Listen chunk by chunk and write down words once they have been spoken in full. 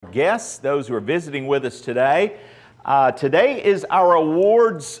guests, those who are visiting with us today. Today is our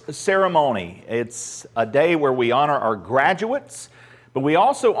awards ceremony. It's a day where we honor our graduates, but we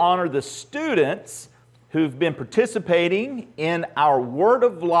also honor the students who've been participating in our Word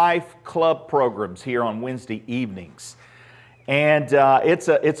of Life Club programs here on Wednesday evenings. And it's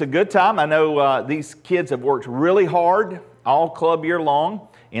a good time. I know these kids have worked really hard all club year long,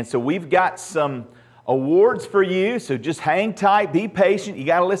 and so we've got some awards for you, so just hang tight, be patient. You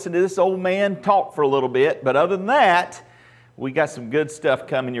got to listen to this old man talk for a little bit, but other than that, we got some good stuff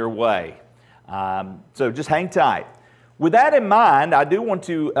coming your way. So just hang tight. With that in mind, I do want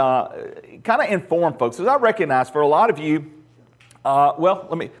to kind of inform folks, because I recognize for a lot of you, well,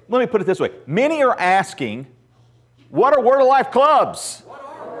 let me put it this way. Many are asking, what are Word of Life clubs?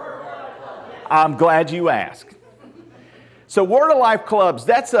 I'm glad you asked. So Word of Life clubs,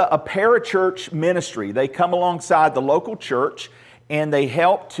 that's a parachurch ministry. They come alongside the local church and they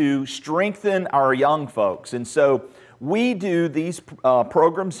help to strengthen our young folks. And so we do these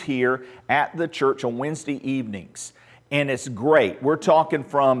programs here at the church on Wednesday evenings. And it's great. We're talking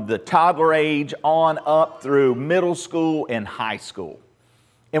from the toddler age on up through middle school and high school.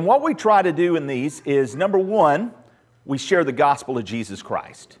 And what we try to do in these is, number one, we share the gospel of Jesus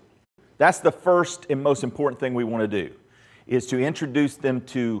Christ. That's the first and most important thing we want to do, is to introduce them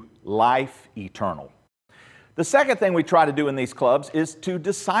to life eternal. The second thing we try to do in these clubs is to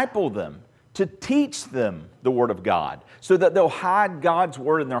disciple them, to teach them the Word of God, so that they'll hide God's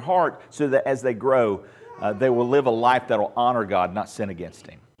Word in their heart, so that as they grow, they will live a life that will honor God, not sin against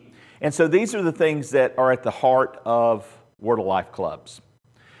Him. And so these are the things that are at the heart of Word of Life clubs.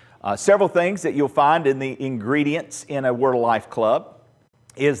 Several things that you'll find in the ingredients in a Word of Life club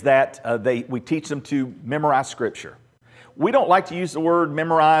is that we teach them to memorize Scripture. We don't like to use the word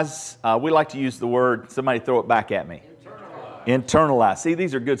memorize. We like to use the word, somebody throw it back at me. Internalize. See,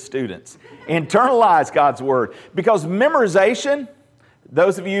 these are good students. Internalize God's Word. Because memorization,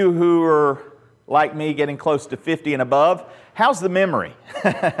 those of you who are like me getting close to 50 and above, how's the memory?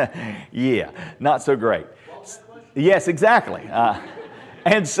 Yeah, not so great. Yes, exactly.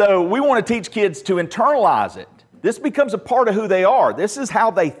 And so we want to teach kids to internalize it. This becomes a part of who they are. This is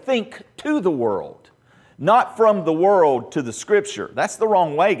how they think to the world. Not from the world to the Scripture. That's the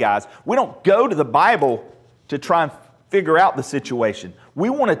wrong way, guys. We don't go to the Bible to try and figure out the situation. We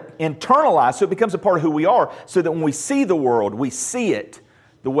want to internalize so it becomes a part of who we are, so that when we see the world, we see it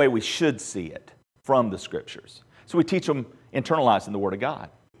the way we should see it from the Scriptures. So we teach them internalizing the Word of God.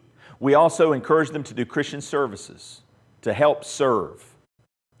 We also encourage them to do Christian services, to help serve.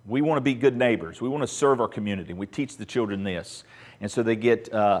 We want to be good neighbors. We want to serve our community. We teach the children this. And so they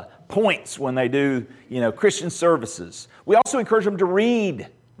get points when they do, Christian services. We also encourage them to read.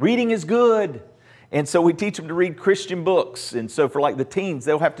 Reading is good. And so we teach them to read Christian books. And so for like the teens,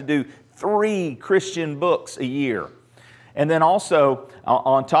 they'll have to do 3 Christian books a year. And then also,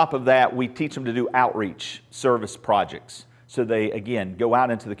 on top of that, we teach them to do outreach service projects. So they, again, go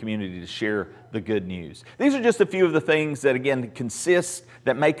out into the community to share the good news. These are just a few of the things that, again,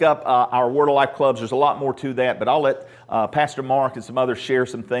 that make up our Word of Life clubs. There's a lot more to that, but I'll let Pastor Mark and some others share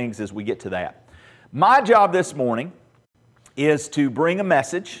some things as we get to that. My job this morning is to bring a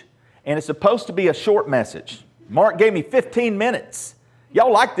message, and it's supposed to be a short message. Mark gave me 15 minutes.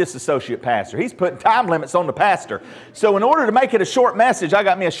 Y'all like this associate pastor. He's putting time limits on the pastor. So in order to make it a short message, I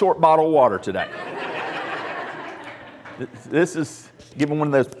got me a short bottle of water today. This is giving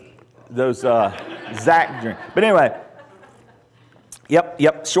one of those Zach drink. But anyway,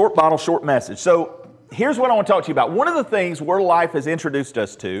 yep, short bottle, short message. So here's what I want to talk to you about. One of the things Word of Life has introduced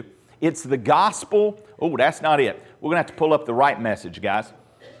us to, it's the gospel. Oh, that's not it. We're going to have to pull up the right message, guys.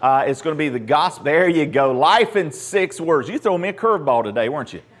 It's going to be the gospel. There you go. Life in 6 words. You threw me a curveball today,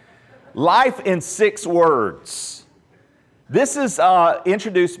 weren't you? Life in 6 words. This is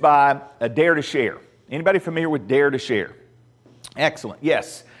introduced by Dare to Share. Anybody familiar with Dare to Share? Excellent,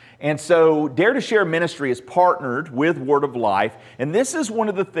 yes. And so Dare to Share Ministry is partnered with Word of Life, and this is one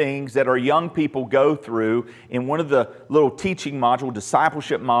of the things that our young people go through in one of the little teaching module,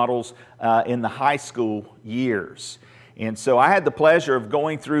 discipleship models in the high school years. And so I had the pleasure of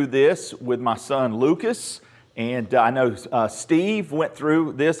going through this with my son Lucas, and I know Steve went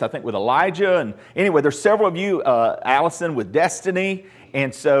through this, I think, with Elijah. And anyway, there's several of you, Allison with Destiny.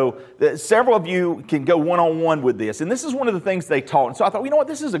 And so several of you can go one-on-one with this. And this is one of the things they taught. And so I thought, you know what,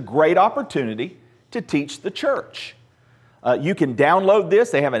 this is a great opportunity to teach the church. You can download this.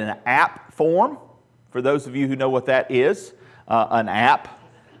 They have an app form, for those of you who know what that is, an app.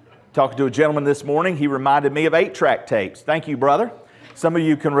 Talking to a gentleman this morning, he reminded me of 8-track tapes. Thank you, brother. Some of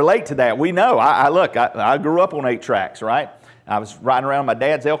you can relate to that. We know. I grew up on 8 tracks, right? I was riding around my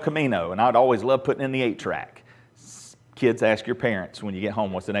dad's El Camino, and I'd always love putting in the 8-track. Kids, ask your parents when you get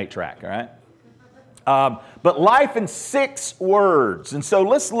home what's an 8-track, all right? But life in 6 words. And so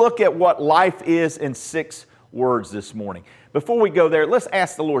let's look at what life is in 6 words this morning. Before we go there, let's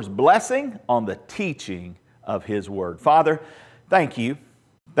ask the Lord's blessing on the teaching of His Word. Father, thank you.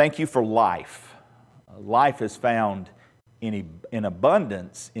 Thank you for life. Life is found in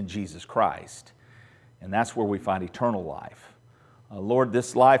abundance in Jesus Christ. And that's where we find eternal life. Lord,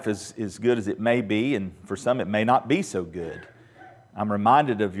 this life is as good as it may be, and for some it may not be so good. I'm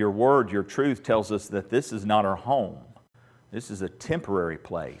reminded of your word. Your truth tells us that this is not our home. This is a temporary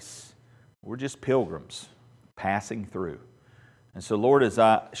place. We're just pilgrims passing through. And so, Lord, as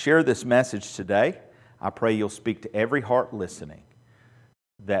I share this message today, I pray you'll speak to every heart listening,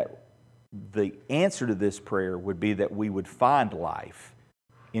 that the answer to this prayer would be that we would find life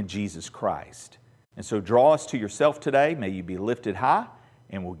in Jesus Christ. And so draw us to yourself today. May you be lifted high,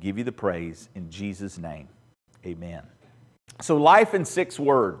 and we'll give you the praise in Jesus' name. Amen. So life in 6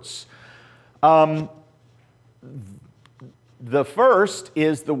 words. The first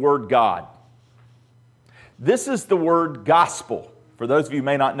is the word God. This is the word gospel. For those of you who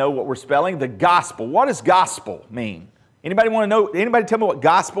may not know what we're spelling, the gospel. What does gospel mean? Anybody want to know? Anybody tell me what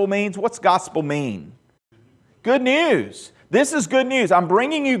gospel means? What's gospel mean? Good news. This is good news. I'm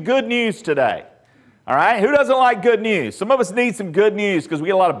bringing you good news today. All right? Who doesn't like good news? Some of us need some good news because we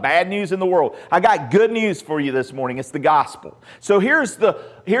get a lot of bad news in the world. I got good news for you this morning. It's the gospel. So here's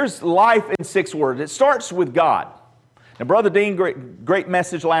life in 6 words. It starts with God. Now, Brother Dean, great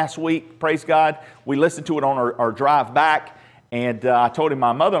message last week. Praise God. We listened to it on our drive back, and I told him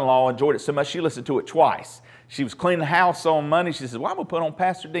my mother-in-law enjoyed it so much she listened to it twice. She was cleaning the house on Monday. She said, well, I'm going to put on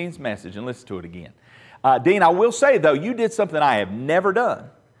Pastor Dean's message and listen to it again. Dean, I will say, though, you did something I have never done.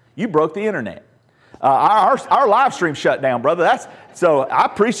 You broke the internet. Our live stream shut down, brother. So I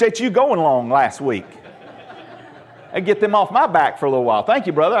appreciate you going along last week. And get them off my back for a little while. Thank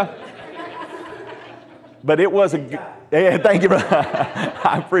you, brother. But it was thank you, brother.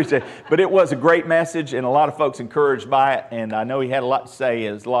 I appreciate it. But it was a great message, and a lot of folks encouraged by it. And I know he had a lot to say.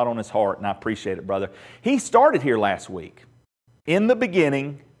 There's a lot on his heart, and I appreciate it, brother. He started here last week. In the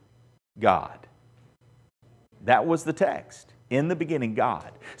beginning, God. That was the text. In the beginning, God.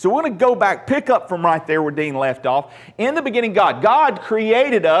 So we're going to go back, pick up from right there where Dean left off. In the beginning, God. God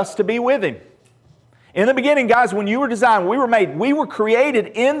created us to be with Him. In the beginning, guys, when you were designed, we were created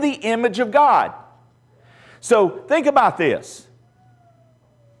in the image of God. So think about this.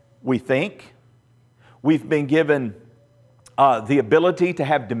 We think. We've been given the ability to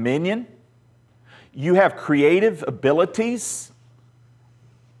have dominion. You have creative abilities.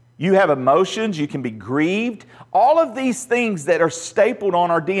 You have emotions. You can be grieved. All of these things that are stapled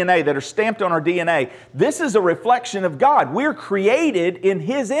on our DNA, that are stamped on our DNA, this is a reflection of God. We're created in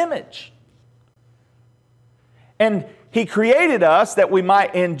His image. And He created us that we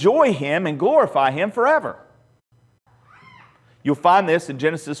might enjoy Him and glorify Him forever. You'll find this in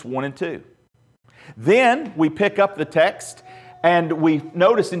Genesis 1 and 2. Then we pick up the text and we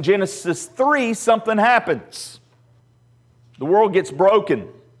notice in Genesis 3 something happens. The world gets broken.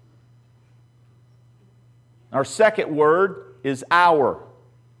 Our second word is our.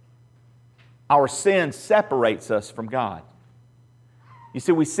 Our sin separates us from God. You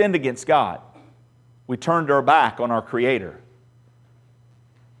see, we sinned against God. We turned our back on our Creator.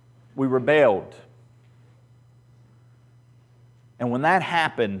 We rebelled. And when that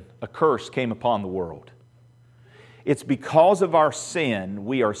happened, a curse came upon the world. It's because of our sin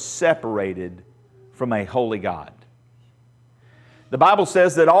we are separated from a holy God. The Bible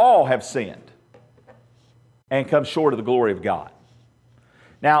says that all have sinned and come short of the glory of God.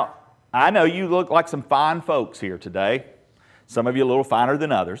 Now, I know you look like some fine folks here today. Some of you a little finer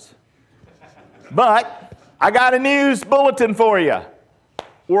than others. But I got a news bulletin for you.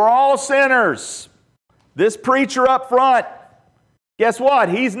 We're all sinners. This preacher up front, guess what?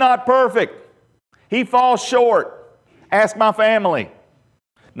 He's not perfect. He falls short. Ask my family.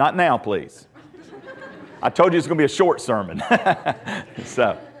 Not now, please. I told you it's going to be a short sermon.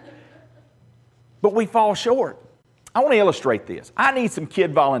 But we fall short. I want to illustrate this. I need some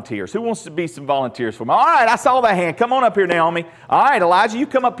kid volunteers. Who wants to be some volunteers for me? All right, I saw that hand. Come on up here, Naomi. All right, Elijah, you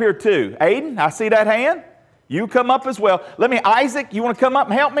come up here too. Aiden, I see that hand. You come up as well. Isaac, you want to come up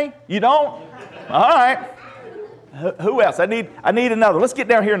and help me? You don't? All right. Who else? I need another. Let's get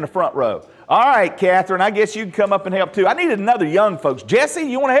down here in the front row. All right, Catherine, I guess you can come up and help too. I need another young folks. Jesse,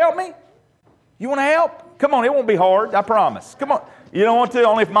 you want to help me? You want to help? Come on, it won't be hard, I promise. Come on. You don't want to?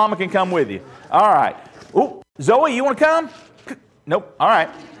 Only if Mama can come with you. All right. Ooh, Zoe, you want to come? Nope. All right.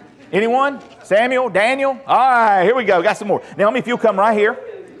 Anyone? Samuel? Daniel? All right, here we go. Got some more. Naomi, if you'll come right here.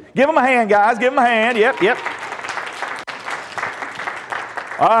 Give them a hand, guys. Give them a hand. Yep.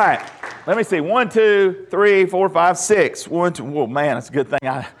 All right. Let me see. 1, 2, 3, 4, 5, 6. 1, 2. Oh, man, that's a good thing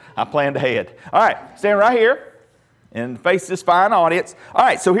I planned ahead. All right. Stand right here and face this fine audience. All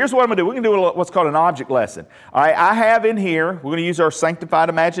right. So here's what I'm going to do. We're going to do what's called an object lesson. All right. I have in here, we're going to use our sanctified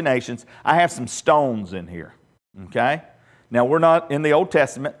imaginations. I have some stones in here. Okay. Now, we're not in the Old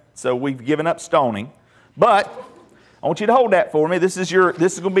Testament, so we've given up stoning. But I want you to hold that for me. This is going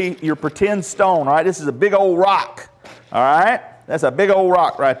to be your pretend stone. All right. This is a big old rock. All right. That's a big old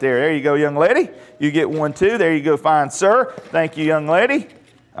rock right there. There you go, young lady. You get 1, 2. There you go, fine sir. Thank you, young lady.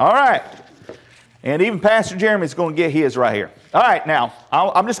 All right. And even Pastor Jeremy's going to get his right here. All right, now,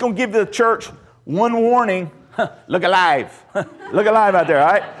 I'm just going to give the church one warning. Look alive. Look alive out there,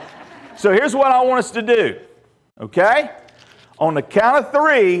 all right? So here's what I want us to do, okay? On the count of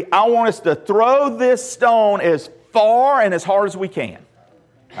 3, I want us to throw this stone as far and as hard as we can.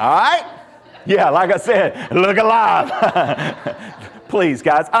 All right? Yeah, like I said, look alive. Please,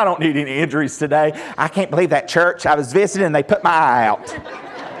 guys, I don't need any injuries today. I can't believe that church. I was visiting and they put my eye out.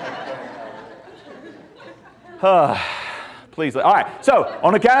 Please. All right, so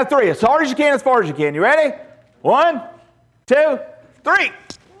on the count of 3, as hard as you can, as far as you can. You ready? 1, 2, 3.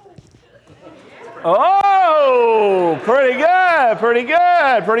 Oh, pretty good, pretty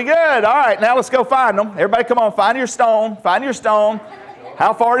good, pretty good. All right, now let's go find them. Everybody come on, find your stone, find your stone.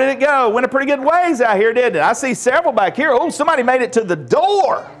 How far did it go? Went a pretty good ways out here, didn't it? I see several back here. Oh, somebody made it to the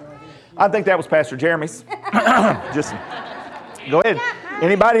door. I think that was Pastor Jeremy's. Just go ahead.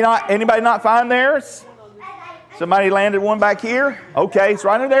 Anybody not find theirs? Somebody landed one back here. Okay, it's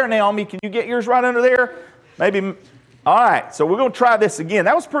right under there. Naomi, can you get yours right under there? Maybe. All right, so we're going to try this again.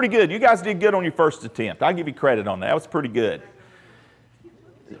 That was pretty good. You guys did good on your first attempt. I'll give you credit on that. That was pretty good.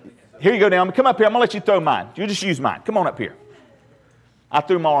 Here you go, Naomi. Come up here. I'm going to let you throw mine. You just use mine. Come on up here. I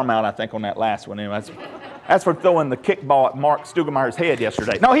threw my arm out, I think, on that last one. Anyway, that's for throwing the kickball at Mark Stugemeyer's head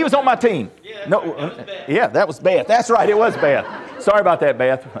yesterday. No, he was on my team. Yeah, that was Beth. That's right, it was Beth. Sorry about that,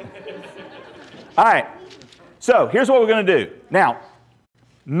 Beth. All right, so here's what we're going to do. Now,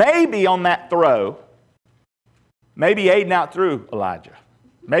 maybe on that throw, maybe Aiden outthrew Elijah.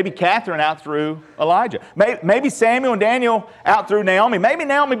 Maybe Catherine outthrew Elijah. Maybe Samuel and Daniel outthrew Naomi. Maybe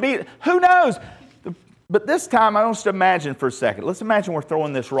Naomi beat, who knows? But this time, I want us to imagine for a second. Let's imagine we're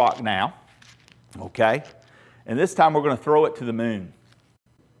throwing this rock now, okay? And this time, we're going to throw it to the moon.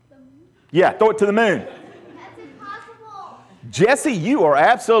 Yeah, throw it to the moon. That's impossible. Jesse, you are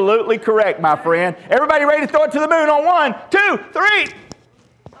absolutely correct, my friend. Everybody ready to throw it to the moon on 1, 2, 3.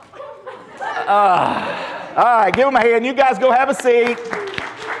 All right, give them a hand. You guys go have a seat.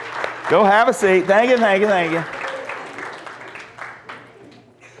 Go have a seat. Thank you, thank you, thank you.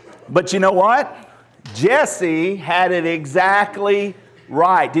 But you know what? Jesse had it exactly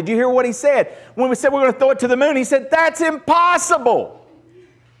right. Did you hear what he said? When we said we're going to throw it to the moon, he said, that's impossible.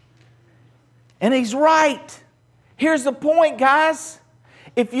 And he's right. Here's the point, guys.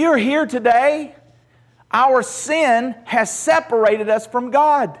 If you're here today, our sin has separated us from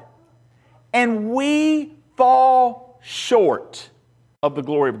God. And we fall short of the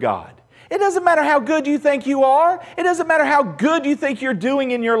glory of God. It doesn't matter how good you think you are. It doesn't matter how good you think you're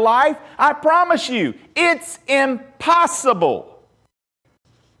doing in your life. I promise you, it's impossible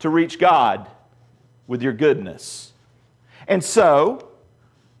to reach God with your goodness. And so,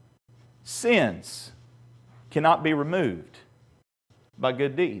 sins cannot be removed by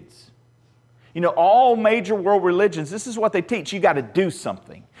good deeds. You know, all major world religions, this is what they teach. You got to do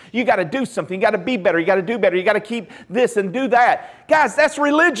something. You got to do something. You got to be better. You got to do better. You got to keep this and do that. Guys, that's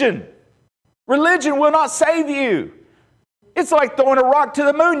religion. Religion will not save you. It's like throwing a rock to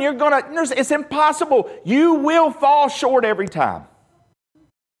the moon. It's impossible. You will fall short every time.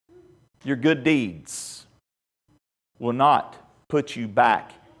 Your good deeds will not put you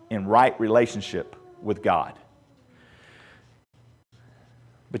back in right relationship with God.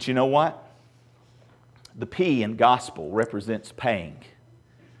 But you know what? The P in gospel represents paying.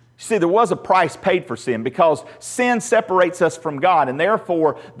 See, there was a price paid for sin because sin separates us from God, and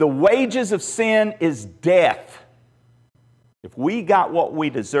therefore the wages of sin is death. If we got what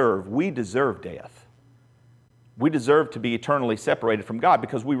we deserve death. We deserve to be eternally separated from God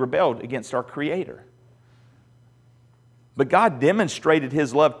because we rebelled against our Creator. But God demonstrated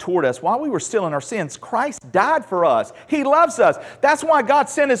His love toward us while we were still in our sins. Christ died for us. He loves us. That's why God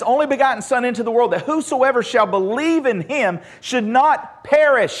sent His only begotten Son into the world, that whosoever shall believe in Him should not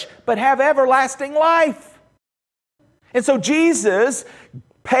perish, but have everlasting life. And so Jesus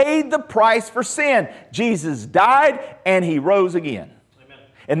paid the price for sin. Jesus died and He rose again. Amen.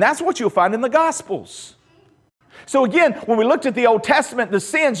 And that's what you'll find in the Gospels. So again, when we looked at the Old Testament, the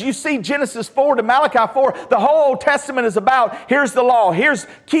sins, you see Genesis 4 to Malachi 4, the whole Old Testament is about, here's the law,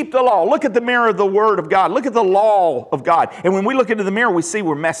 keep the law. Look at the mirror of the Word of God. Look at the law of God. And when we look into the mirror, we see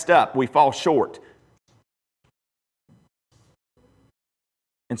we're messed up. We fall short.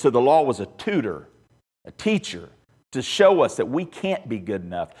 And so the law was a tutor, a teacher, to show us that we can't be good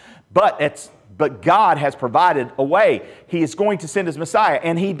enough. But God has provided a way. He is going to send His Messiah,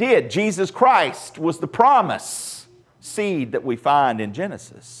 and He did. Jesus Christ was the promise seed that we find in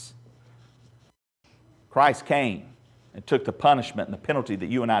Genesis. Christ came and took the punishment and the penalty that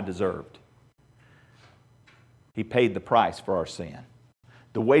you and I deserved. He paid the price for our sin.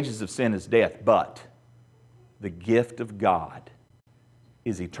 The wages of sin is death, but the gift of God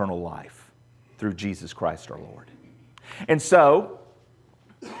is eternal life through Jesus Christ our Lord. And so,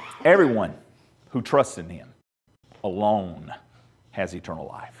 everyone who trusts in Him alone has eternal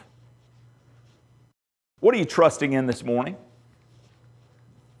life. What are you trusting in this morning?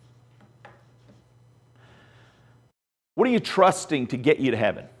 What are you trusting to get you to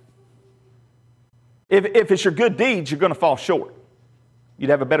heaven? If it's your good deeds, you're going to fall short.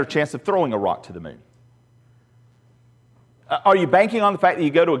 You'd have a better chance of throwing a rock to the moon. Are you banking on the fact that you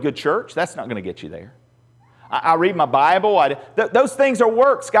go to a good church? That's not going to get you there. I read my Bible. Those things are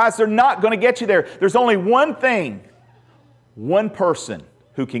works, guys. They're not going to get you there. There's only one thing, one person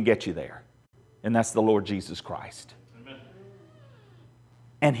who can get you there, and that's the Lord Jesus Christ. Amen.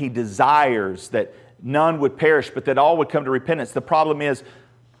 And He desires that none would perish, but that all would come to repentance. The problem is,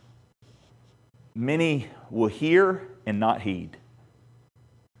 many will hear and not heed.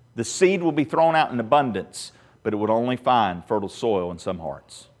 The seed will be thrown out in abundance, but it would only find fertile soil in some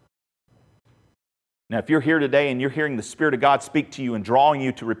hearts. Now, if you're here today and you're hearing the Spirit of God speak to you and drawing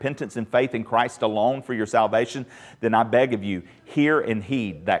you to repentance and faith in Christ alone for your salvation, then I beg of you, hear and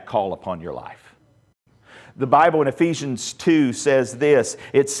heed that call upon your life. The Bible in Ephesians 2 says this.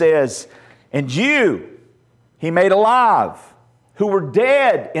 It says, "And you He made alive, who were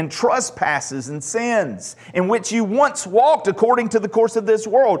dead in trespasses and sins, in which you once walked according to the course of this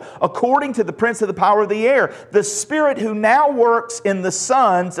world, according to the prince of the power of the air, the spirit who now works in the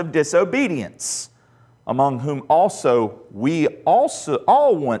sons of disobedience, among whom also we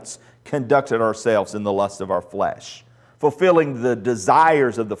all once conducted ourselves in the lust of our flesh, fulfilling the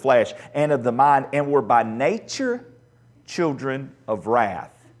desires of the flesh and of the mind, and were by nature children of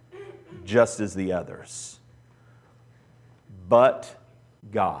wrath, just as the others. But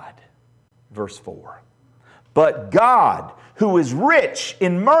God," verse 4, "but God, who is rich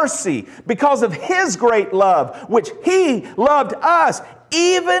in mercy, because of His great love, which He loved us,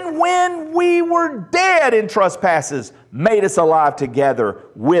 even when we were dead in trespasses, made us alive together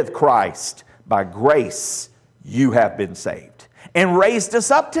with Christ. By grace you have been saved, and raised us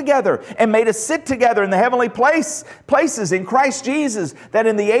up together, and made us sit together in the heavenly places in Christ Jesus, that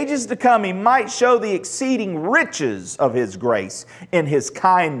in the ages to come He might show the exceeding riches of His grace in His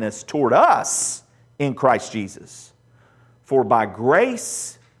kindness toward us in Christ Jesus. For by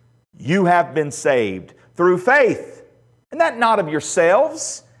grace you have been saved through faith, and that not of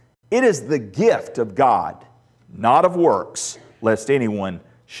yourselves. It is the gift of God, not of works, lest anyone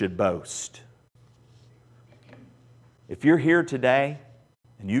should boast." If you're here today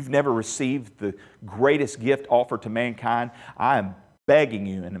and you've never received the greatest gift offered to mankind, I am begging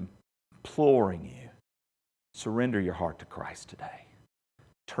you and imploring you, surrender your heart to Christ today.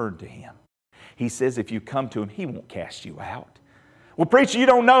 Turn to Him. He says if you come to Him, He won't cast you out. "Well, preacher, you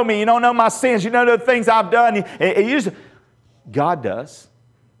don't know me. You don't know my sins. You don't know the things I've done." God does.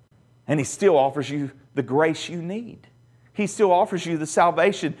 And He still offers you the grace you need. He still offers you the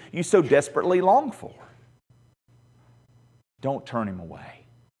salvation you so desperately long for. Don't turn Him away.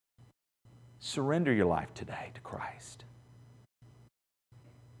 Surrender your life today to Christ.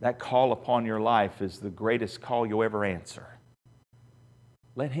 That call upon your life is the greatest call you'll ever answer.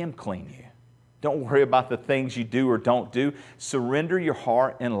 Let Him clean you. Don't worry about the things you do or don't do. Surrender your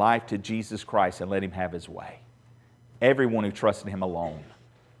heart and life to Jesus Christ and let Him have His way. Everyone who trusts in Him alone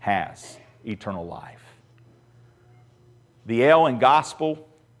has eternal life. The L in gospel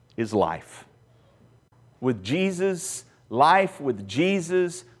is life. With Jesus, life with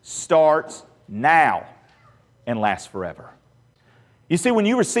Jesus starts now and lasts forever. You see, when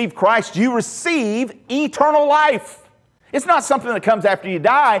you receive Christ, you receive eternal life. It's not something that comes after you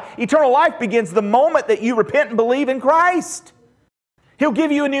die. Eternal life begins the moment that you repent and believe in Christ. He'll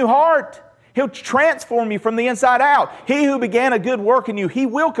give you a new heart. He'll transform you from the inside out. He who began a good work in you, He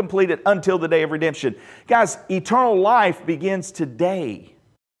will complete it until the day of redemption. Guys, eternal life begins today.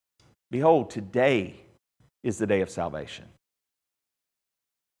 Behold, today is the day of salvation.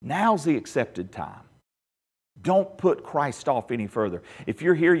 Now's the accepted time. Don't put Christ off any further. If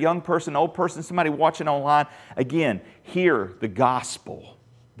you're here, young person, old person, somebody watching online, again, hear the gospel,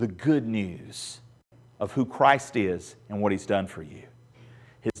 the good news of who Christ is and what He's done for you.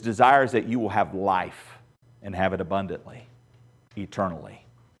 His desire is that you will have life and have it abundantly, eternally.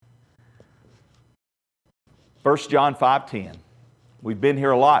 1 John 5:10. We've been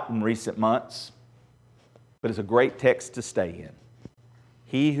here a lot in recent months, but it's a great text to stay in.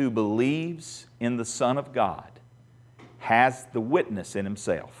 He who believes in the Son of God has the witness in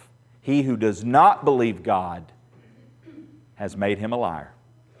himself. He who does not believe God has made him a liar,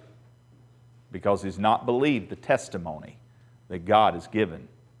 because he's not believed the testimony that God has given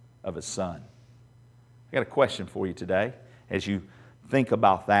of His Son. I got a question for you today as you think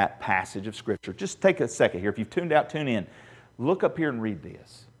about that passage of Scripture. Just take a second here. If you've tuned out, tune in. Look up here and read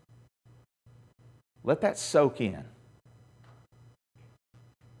this. Let that soak in.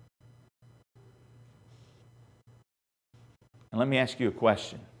 And let me ask you a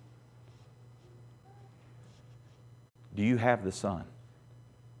question. Do you have the Son?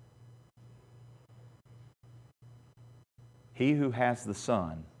 He who has the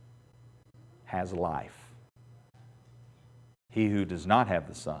Son has life. He who does not have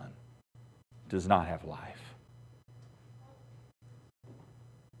the Son does not have life.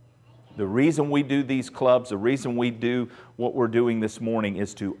 The reason we do these clubs, the reason we do what we're doing this morning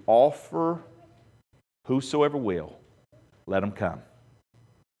is to offer whosoever will, let them come.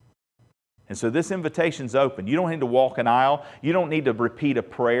 And so this invitation's open. You don't need to walk an aisle. You don't need to repeat a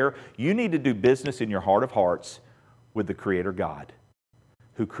prayer. You need to do business in your heart of hearts with the Creator God,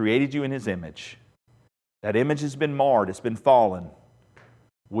 who created you in His image. That image has been marred. It's been fallen.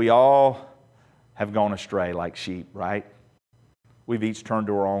 We all have gone astray like sheep, right? We've each turned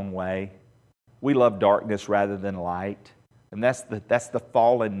to our own way. We love darkness rather than light. And that's the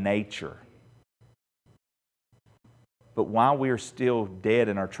fallen nature. But while we are still dead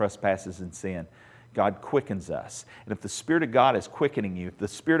in our trespasses and sin, God quickens us. And if the Spirit of God is quickening you, if the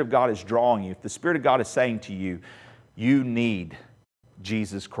Spirit of God is drawing you, if the Spirit of God is saying to you, you need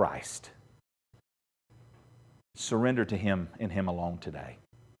Jesus Christ, surrender to Him and Him alone today.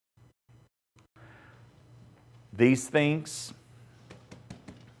 These things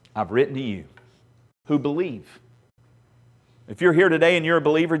I've written to you who believe. If you're here today and you're a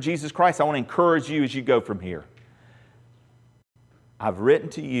believer in Jesus Christ, I want to encourage you as you go from here. I've written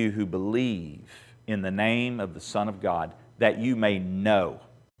to you who believe in the name of the Son of God, that you may know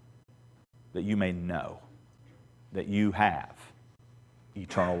that you have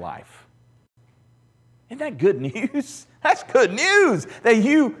eternal life. Isn't that good news? That's good news, that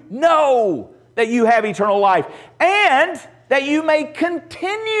you know that you have eternal life, and that you may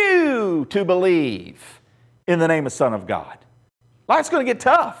continue to believe in the name of the Son of God. Life's going to get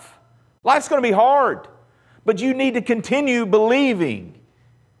tough. Life's going to be hard. But you need to continue believing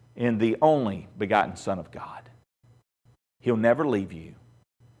in the only begotten Son of God. He'll never leave you.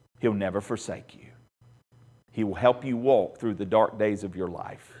 He'll never forsake you. He will help you walk through the dark days of your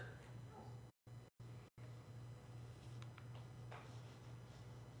life.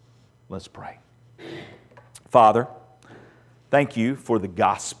 Let's pray. Father, thank you for the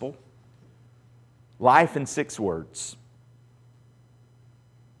gospel. Life in 6 words.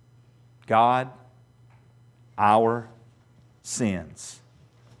 God, our sins,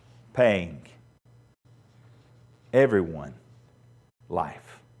 paying everyone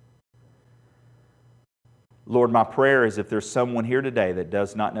life. Lord, my prayer is if there's someone here today that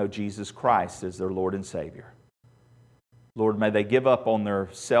does not know Jesus Christ as their Lord and Savior, Lord, may they give up on their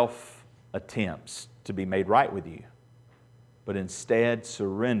self-attempts to be made right with you, but instead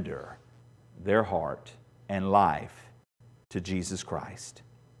surrender their heart and life to Jesus Christ.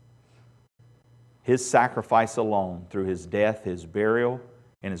 His sacrifice alone, through His death, His burial,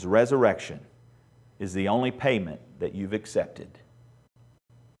 and His resurrection, is the only payment that you've accepted.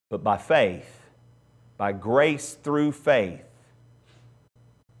 But by faith, by grace through faith,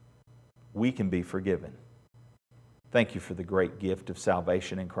 we can be forgiven. Thank you for the great gift of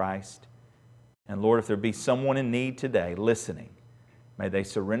salvation in Christ. And Lord, if there be someone in need today listening, may they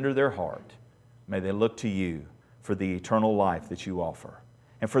surrender their heart. May they look to you for the eternal life that you offer.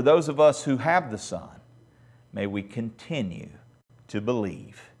 And for those of us who have the Son, may we continue to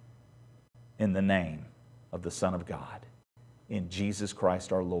believe in the name of the Son of God, in Jesus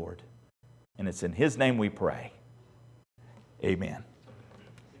Christ our Lord. And it's in His name we pray. Amen.